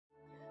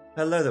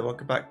Hello there,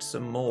 welcome back to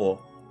some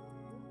more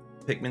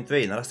Pikmin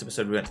 3. In the last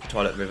episode we went to the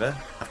Toilet River,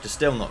 after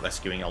still not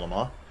rescuing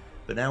Olimar,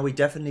 but now we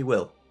definitely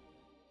will.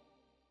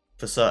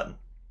 For certain.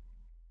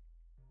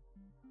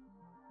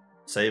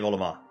 Save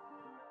Olimar.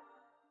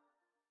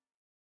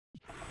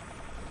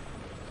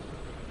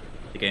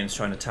 The game's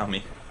trying to tell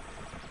me,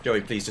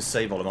 Joey, please just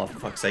save Olimar for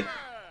fuck's sake.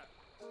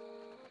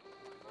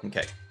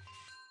 Okay.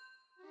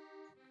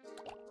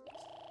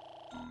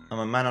 I'm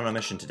a man on a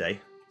mission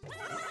today.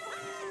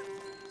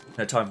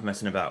 No time for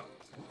messing about.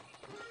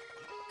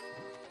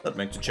 That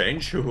makes a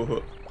change. I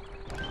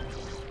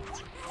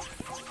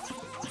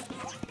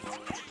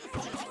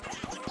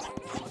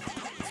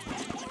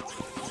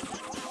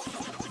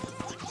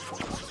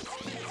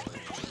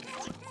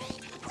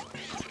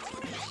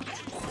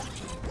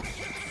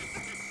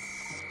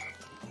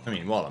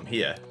mean, while I'm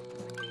here,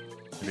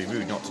 it'd be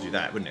rude not to do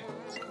that, wouldn't it?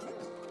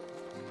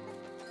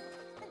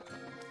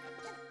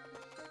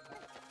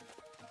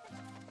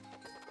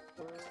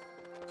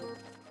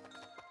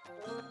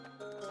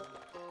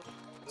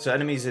 So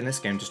enemies in this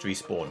game just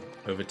respawn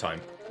over time,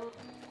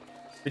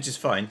 which is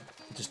fine.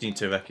 You just need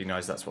to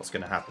recognise that's what's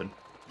going to happen.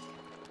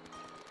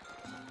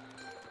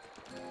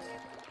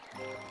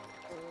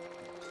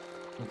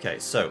 Okay,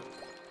 so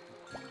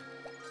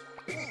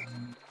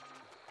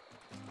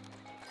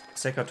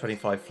let's take our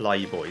 25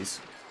 fly boys.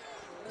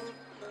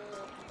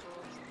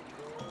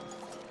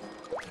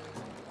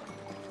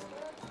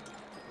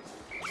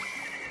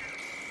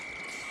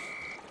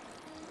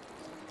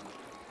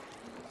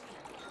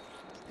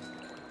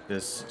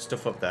 There's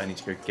stuff up there I need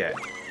to go get.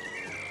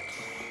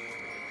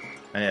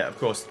 And yeah, of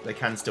course, they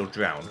can still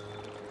drown.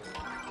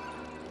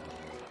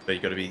 But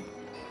you've got to be...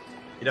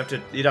 You'd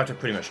have to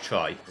pretty much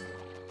try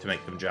to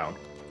make them drown.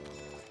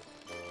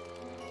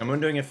 I'm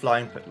wondering if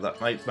flying...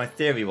 My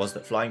theory was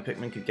that flying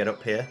Pikmin could get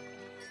up here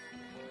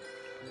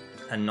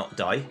and not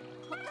die.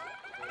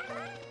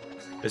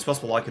 It's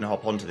possible I can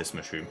hop onto this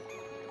mushroom.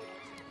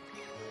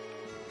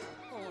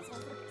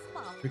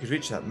 We could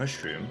reach that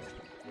mushroom.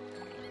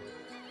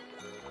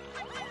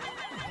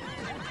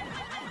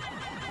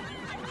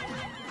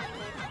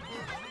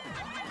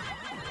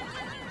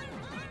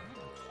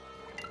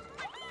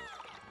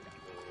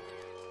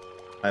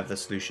 I have the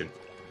solution.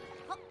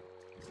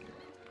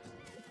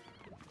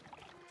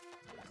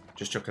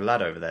 Just chuck a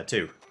ladder over there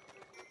too.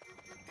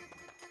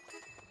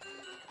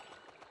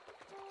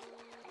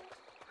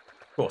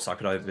 Of course, I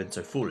could have been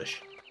so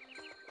foolish.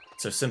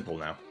 It's so simple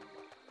now.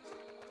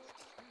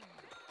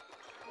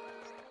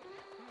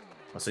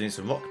 I also need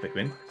some rock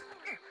Pikmin.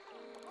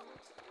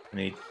 I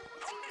need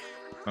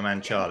my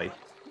man Charlie.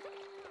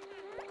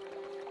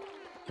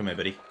 Come here,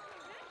 buddy.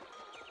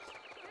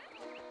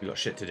 We got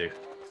shit to do.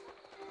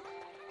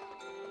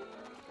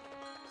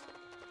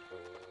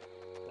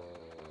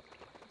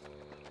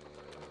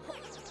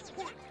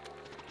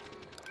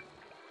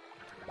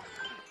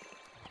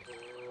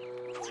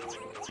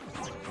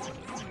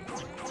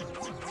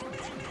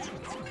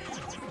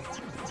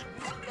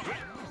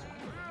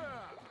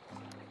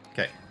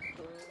 Okay.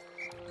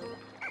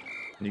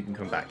 And you can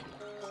come back.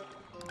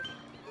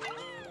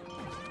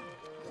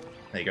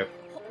 There you go.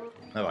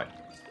 Alright.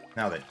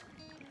 Now then.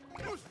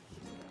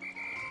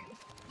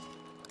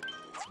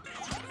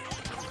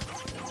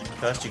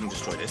 First you can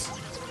destroy this.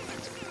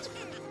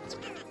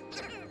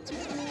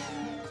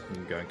 You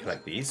can go and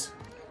collect these.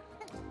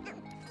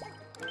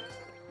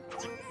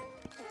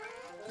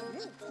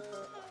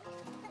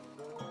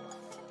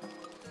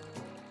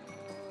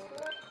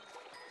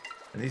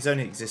 And these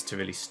only exist to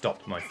really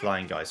stop my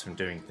flying guys from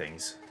doing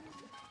things.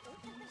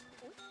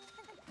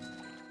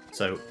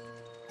 So...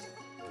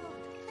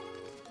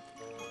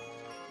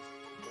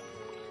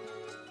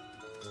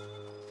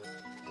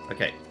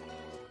 Okay.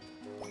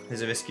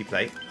 Here's a risky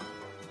play.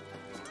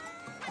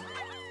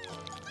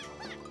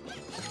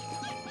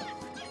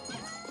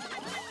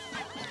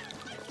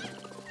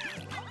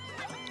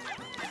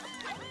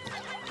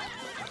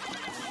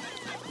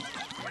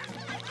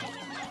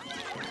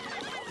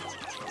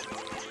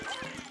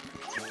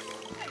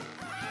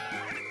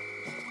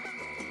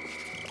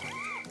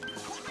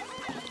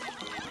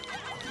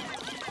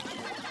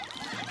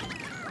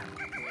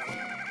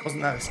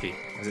 Wasn't that risky,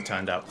 as it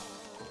turned out.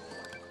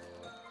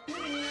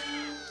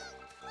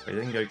 We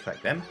then go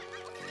collect them.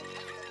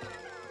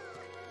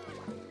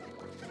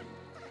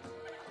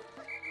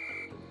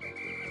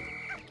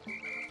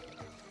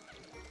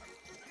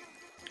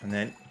 And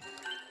then...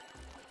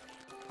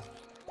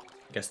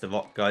 I guess the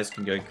rock guys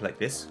can go and collect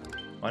this.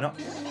 Why not?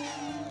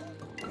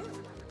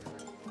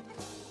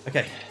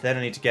 Okay, then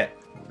I need to get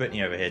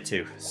Brittany over here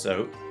too,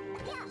 so...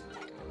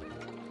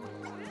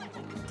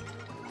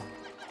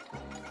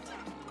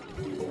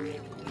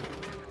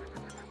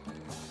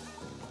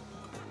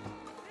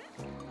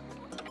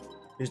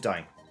 Who's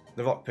dying?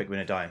 The rock Pikmin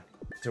are dying.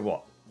 To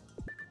what?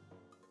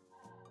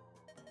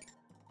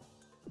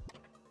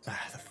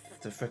 Ah,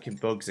 the frickin'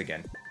 bugs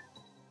again.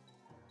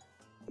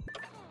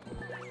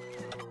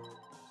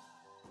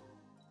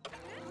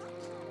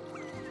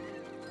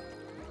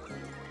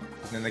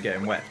 And then they're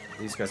getting wet.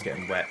 These guys are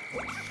getting wet.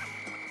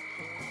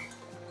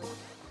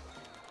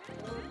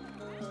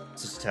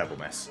 It's just a terrible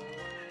mess.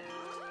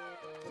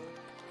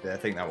 Yeah, I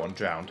think that one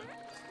drowned.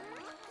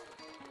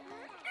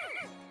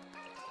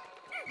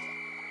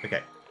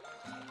 Okay.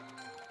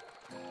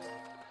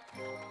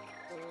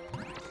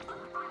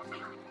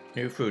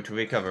 New food to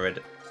recover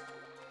it.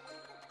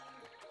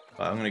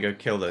 Right, I'm going to go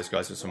kill those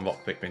guys with some rock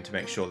Pikmin to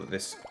make sure that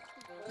this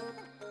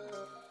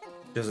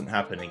doesn't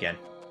happen again.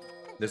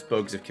 Those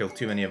bugs have killed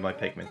too many of my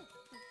Pikmin.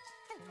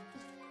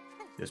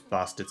 Those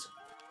bastards.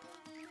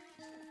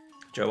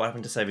 Joe, what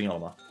happened to saving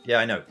Olma? Yeah,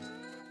 I know.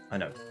 I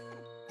know.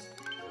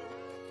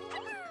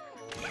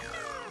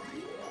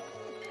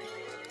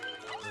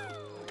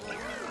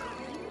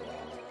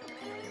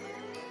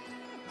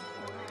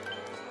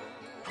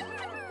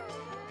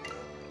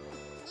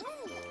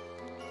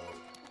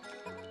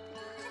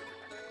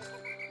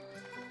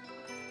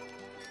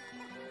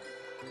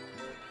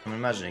 I'm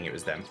imagining it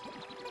was them.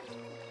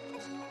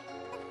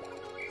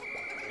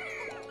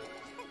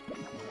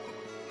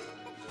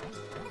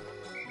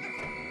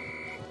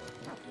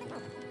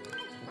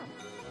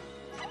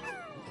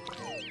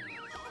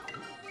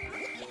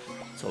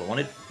 That's all I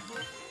wanted.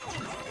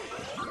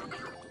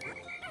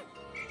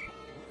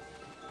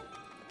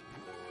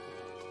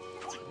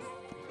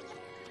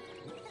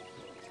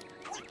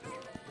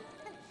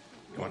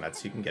 Come on,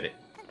 lads, you can get it.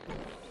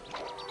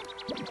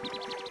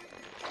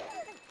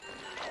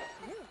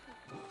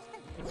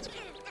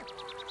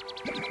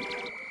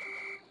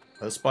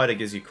 The spider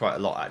gives you quite a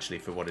lot, actually,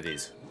 for what it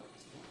is.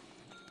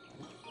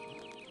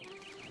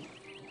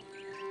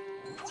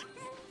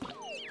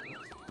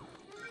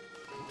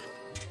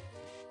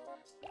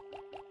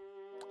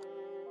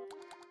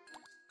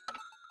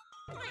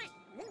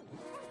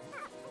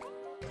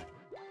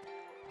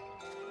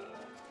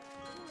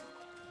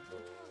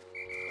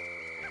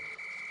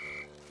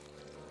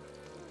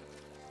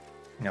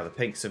 Now, the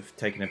pinks have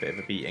taken a bit of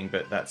a beating,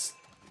 but that's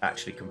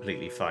actually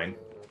completely fine.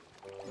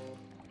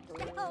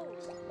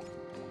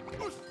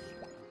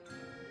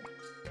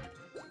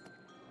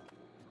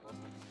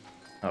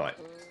 Alright.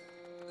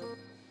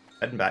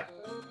 Heading back.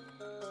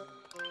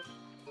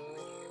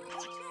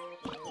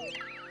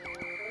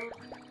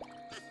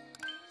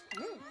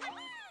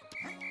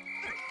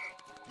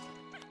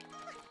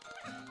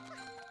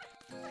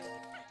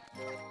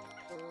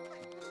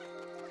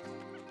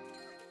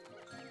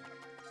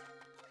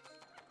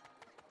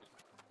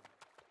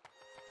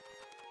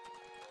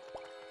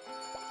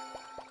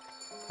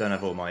 Don't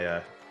have all my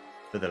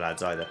other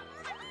lads either.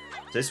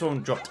 So this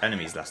one dropped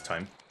enemies last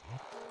time.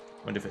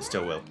 Wonder if it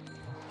still will.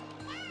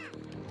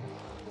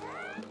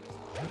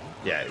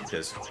 Yeah, it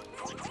does.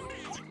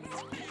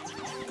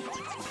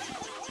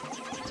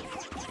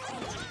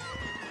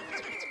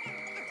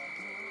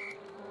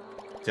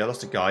 See, I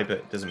lost a guy, but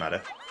it doesn't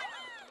matter.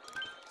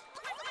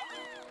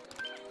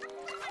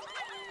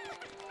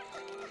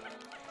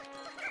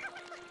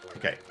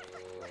 Okay.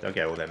 They'll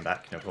get all them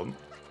back, no problem.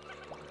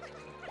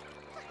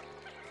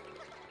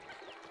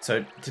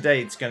 So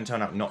today it's going to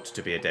turn out not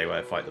to be a day where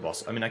I fight the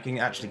boss. I mean, I can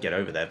actually get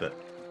over there, but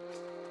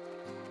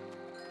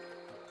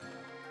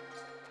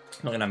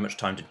I'm not going to have much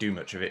time to do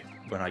much of it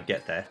when I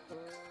get there.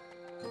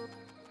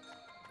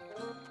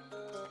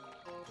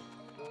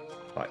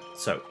 Right,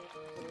 so.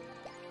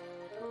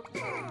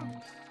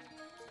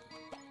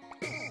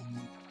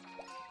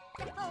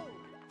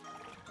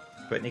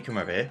 Brittany, come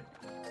over here.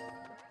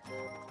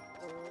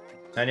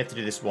 I only have to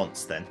do this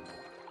once then.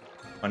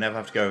 I never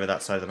have to go over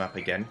that side of the map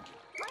again.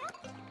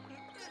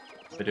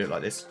 I do it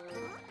like this.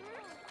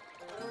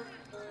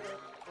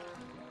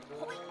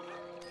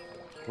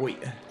 Wait.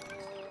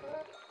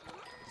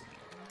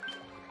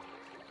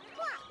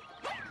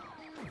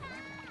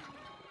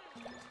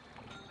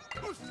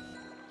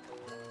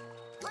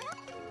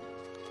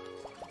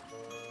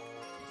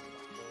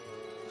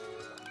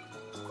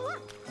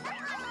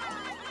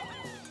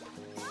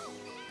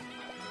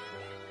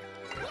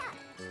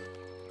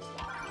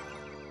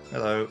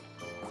 Hello.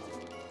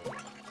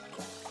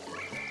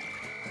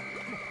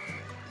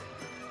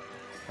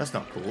 That's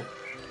not cool.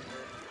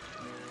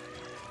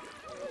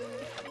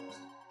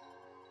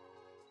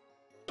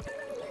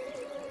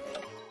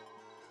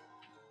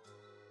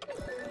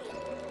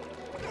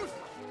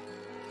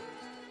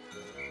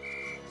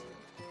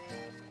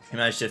 He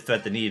managed to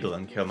thread the needle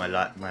and kill my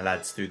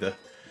lads through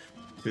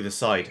the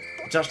side.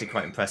 It's actually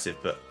quite impressive,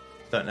 but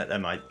don't let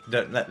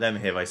them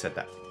hear I said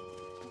that.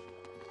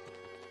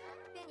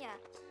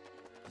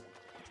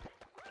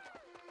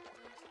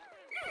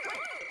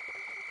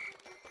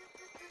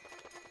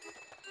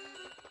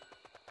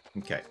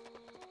 Okay.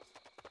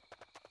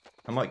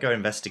 I might go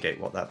investigate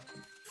what that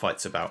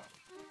fight's about.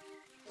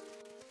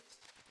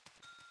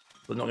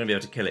 But I'm not going to be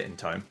able to kill it in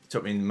time. It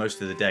took me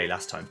most of the day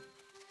last time.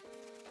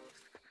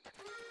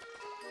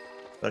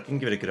 But I can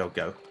give it a good old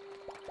go.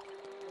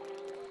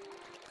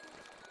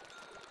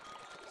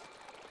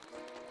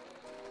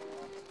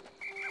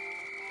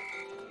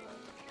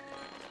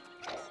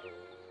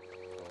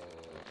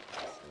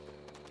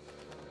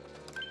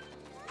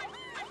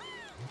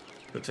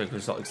 Looks like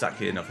it's not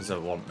exactly enough as I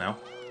want now.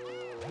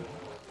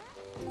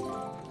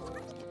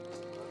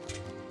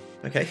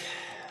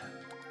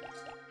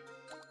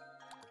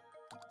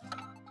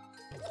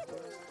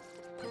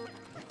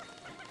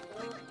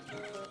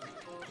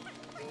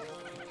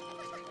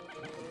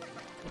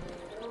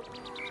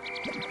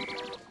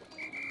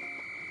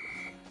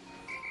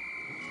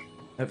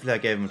 Hopefully I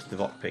gave him to the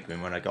rock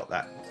Pikmin when I got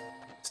that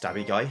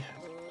stabby guy.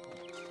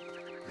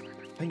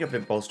 I think I've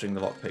been bolstering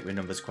the rock Pikmin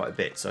numbers quite a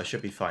bit, so I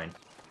should be fine.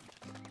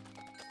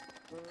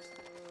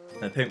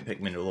 And the pink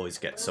Pikmin will always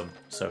get some,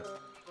 so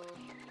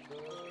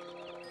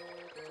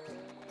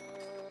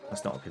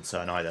that's not a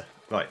concern either.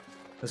 Right,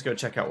 let's go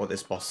check out what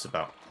this boss is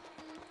about.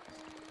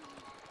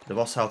 The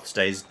boss health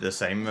stays the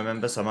same,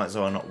 remember, so I might as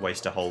well not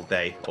waste a whole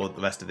day, or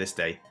the rest of this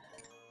day.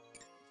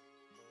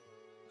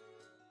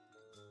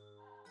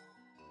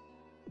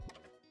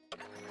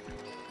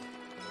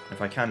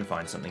 If I can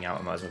find something out,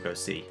 I might as well go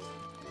see.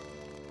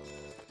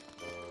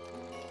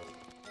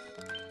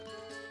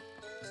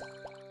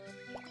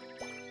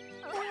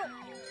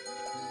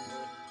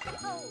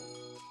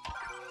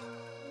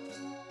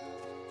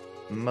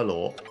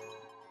 Malor.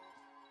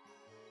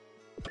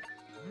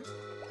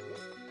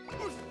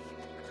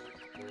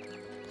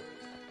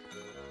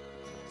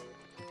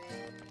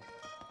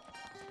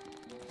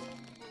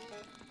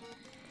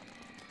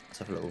 Let's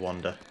have a little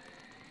wander.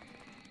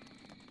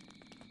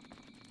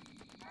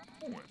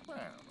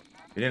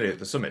 We're nearly at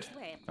the summit.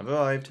 I've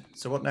arrived.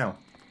 So what now?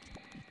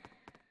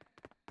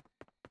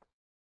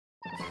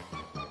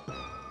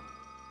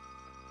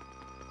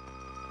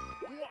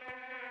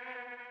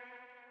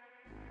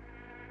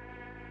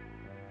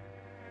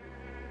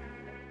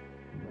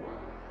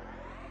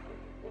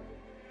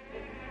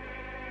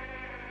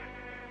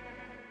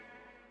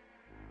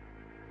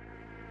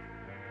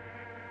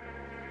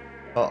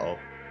 Uh-oh.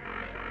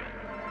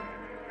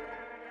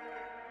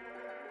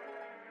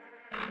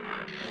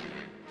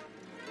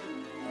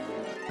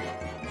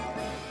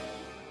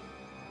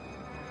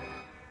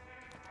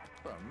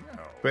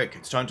 Quick,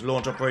 it's time to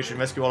launch Operation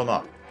Rescue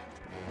Olimar.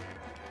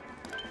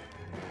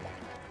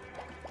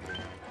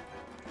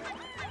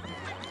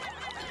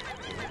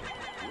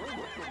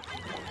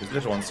 These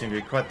little ones seem to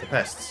be quite the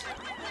pests.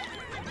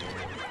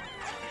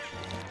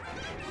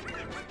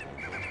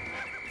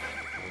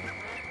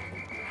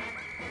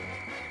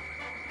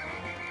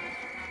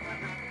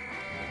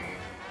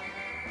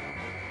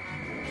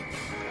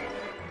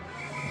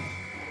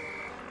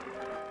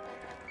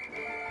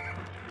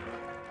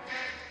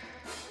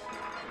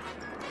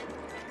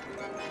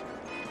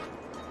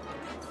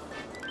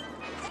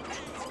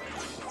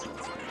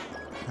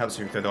 Helps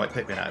you throw the right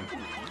Pikmin at him.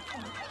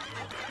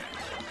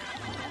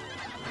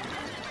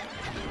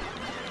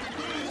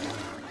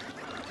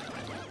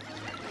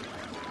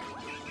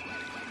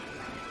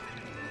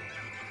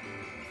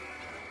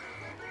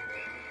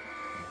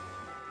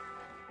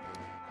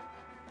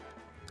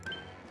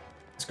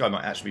 This guy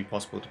might actually be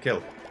possible to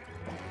kill,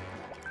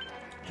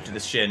 due to the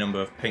sheer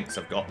number of pinks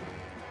I've got.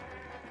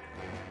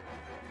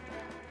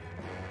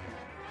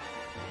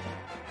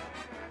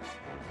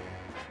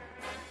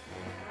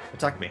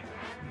 Attack me.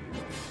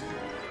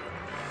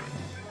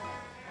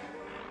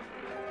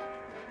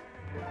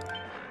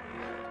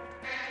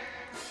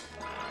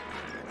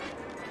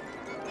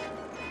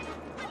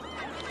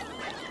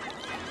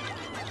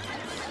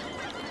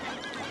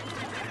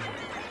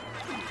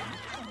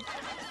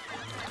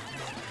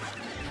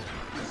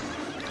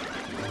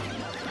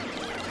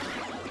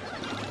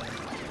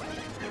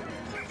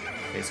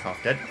 He's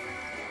half dead.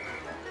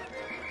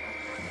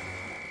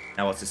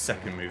 Now what's his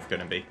second move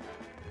going to be?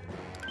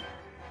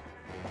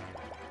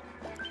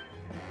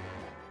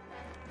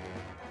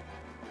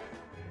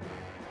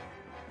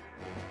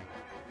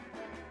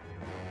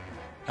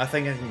 I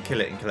think I can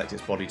kill it and collect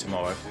its body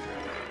tomorrow.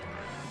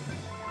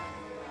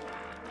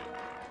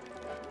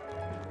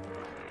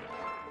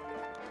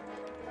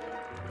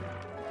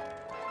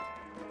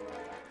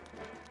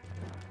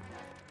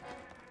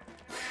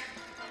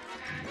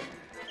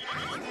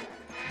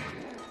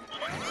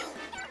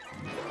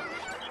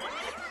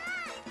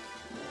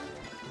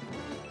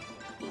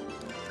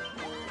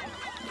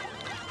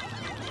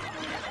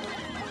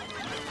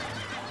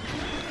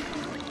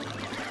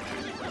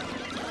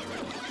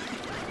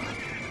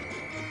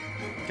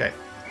 Okay.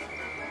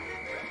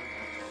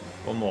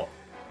 One more.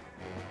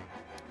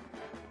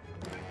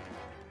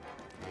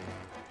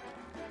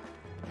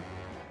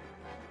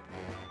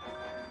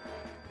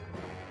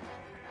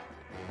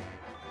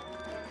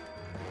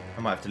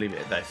 I might have to leave it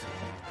at this.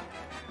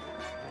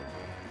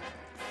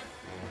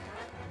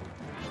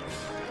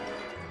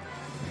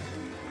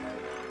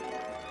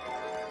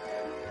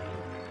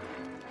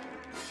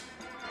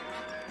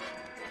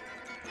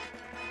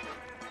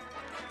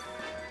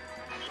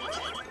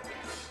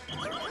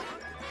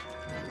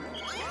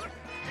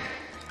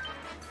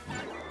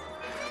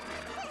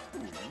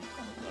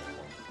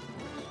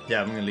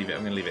 Yeah, I'm gonna leave it.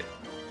 I'm gonna leave it.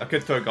 I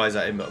could throw guys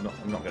at him, but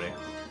I'm not gonna.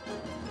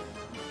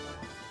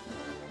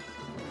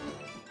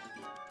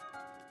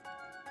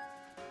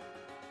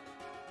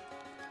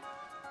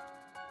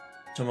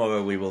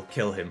 Tomorrow we will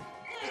kill him.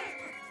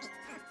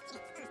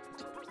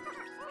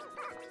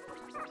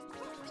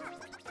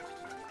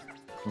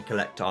 And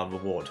collect our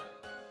reward.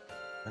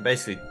 I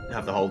basically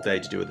have the whole day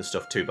to do other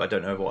stuff too, but I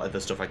don't know what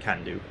other stuff I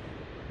can do.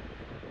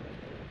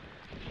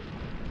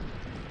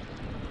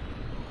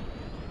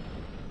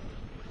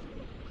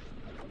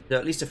 There are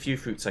at least a few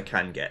fruits I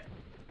can get.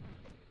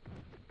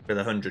 With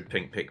 100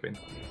 pink Pikmin.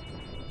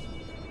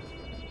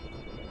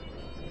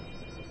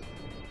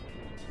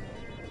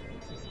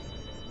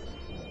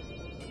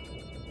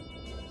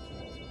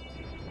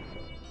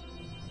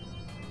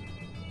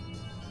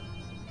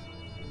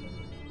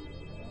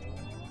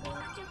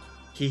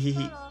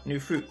 Hehehe, new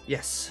fruit,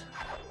 yes.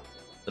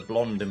 The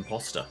blonde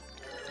imposter.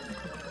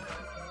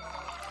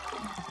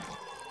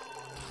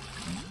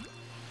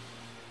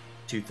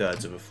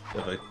 Two-thirds of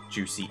a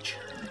juice each.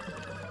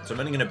 So I'm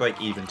only going to break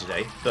even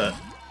today, but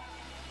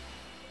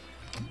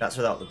that's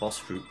without the boss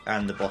fruit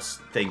and the boss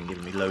thing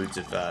giving me loads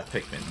of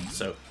Pikmin,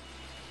 so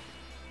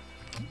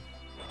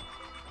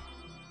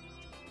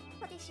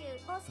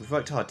we've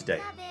worked hard today,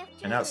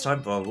 and now it's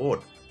time for our reward.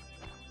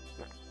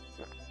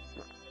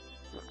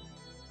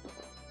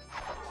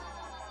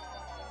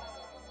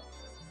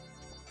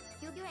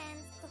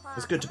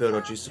 It's good to build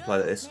our juice supply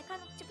like this.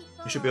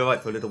 We should be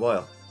alright for a little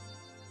while.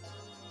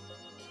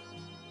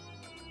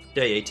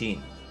 Day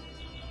 18.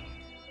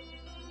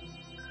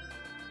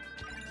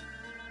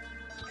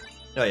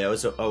 Oh yeah,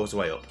 I was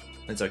way up.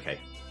 It's okay.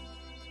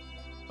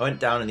 I went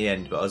down in the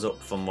end, but I was up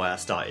from where I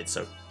started,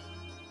 so...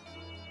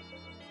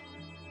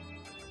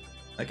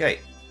 Okay.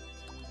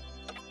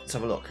 Let's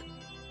have a look.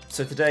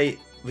 So today,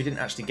 we didn't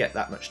actually get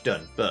that much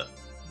done, but...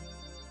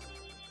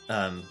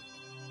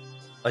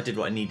 I did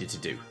what I needed to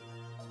do.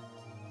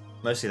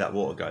 Mostly that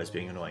water guy is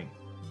being annoying.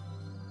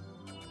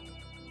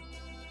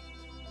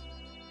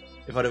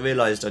 If I'd have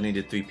realised I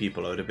needed 3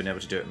 people, I would have been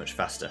able to do it much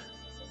faster.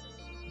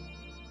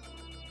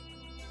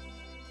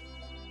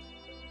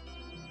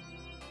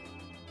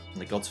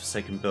 And the God's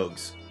Forsaken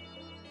bugs.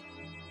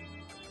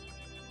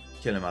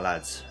 Killing my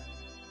lads.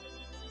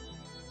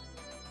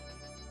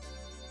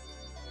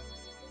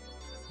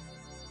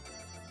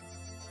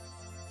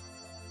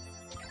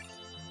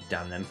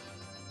 Damn them.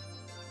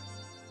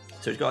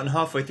 So we've gotten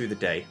halfway through the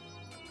day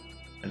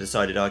and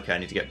decided, okay, I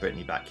need to get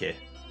Brittany back here.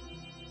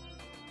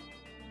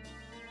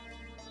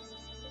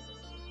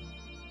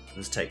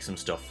 Let's take some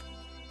stuff.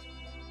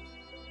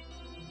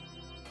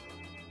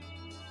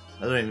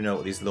 I don't even know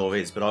what these lore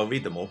is, but I'll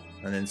read them all.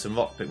 And then some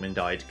rock Pikmin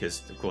died,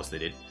 because of course they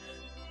did.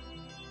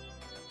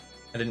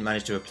 I didn't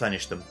manage to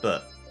replenish them,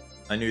 but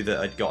I knew that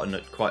I'd gotten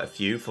quite a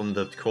few from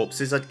the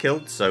corpses I'd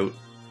killed, so...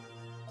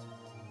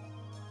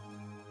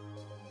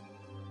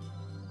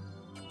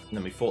 And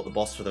then we fought the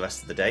boss for the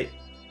rest of the day,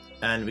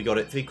 and we got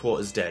it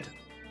 3/4 dead.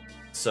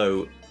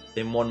 So,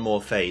 in one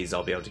more phase,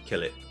 I'll be able to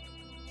kill it.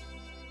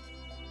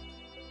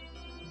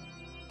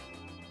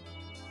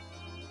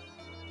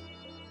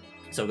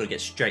 So I'm going to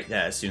get straight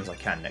there as soon as I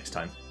can next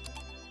time.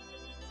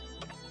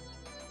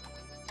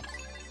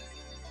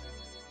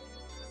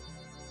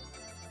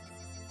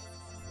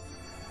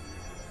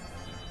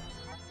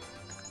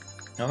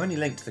 Now, our only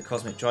link to the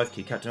Cosmic Drive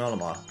Key, Captain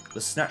Olimar,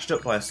 was snatched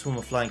up by a swarm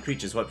of flying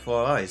creatures right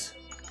before our eyes.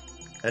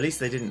 At least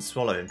they didn't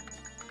swallow him.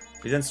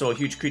 We then saw a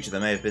huge creature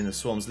that may have been the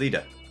swarm's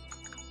leader.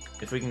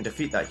 If we can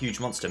defeat that huge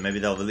monster, maybe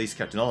they'll release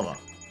Captain Olimar.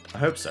 I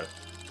hope so.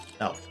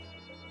 Elf.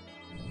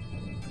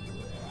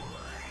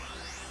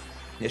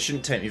 It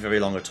shouldn't take me very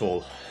long at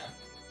all.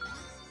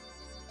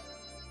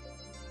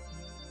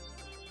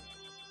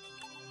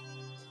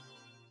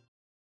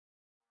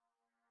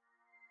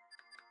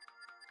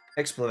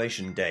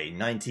 Exploration Day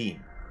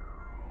 19.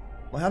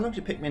 Well, how long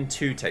did Pikmin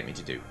 2 take me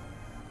to do?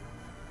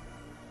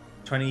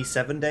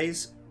 27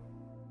 days?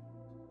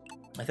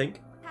 I think.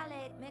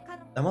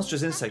 A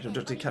monstrous insect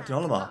abducted Captain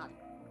Olimar.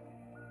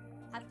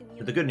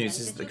 But the good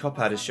news is that the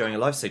copad is showing a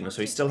life signal,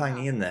 so he's still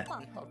hanging in there.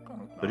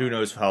 But who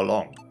knows for how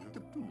long.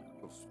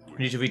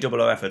 We need to redouble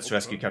our efforts to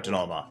rescue Captain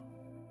Olimar.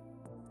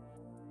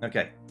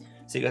 Okay.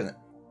 See you guys.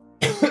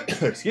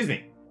 Excuse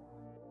me.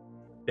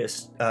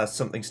 It's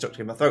something stuck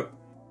in my throat.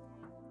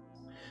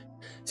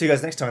 See you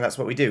guys next time. That's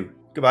what we do.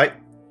 Goodbye.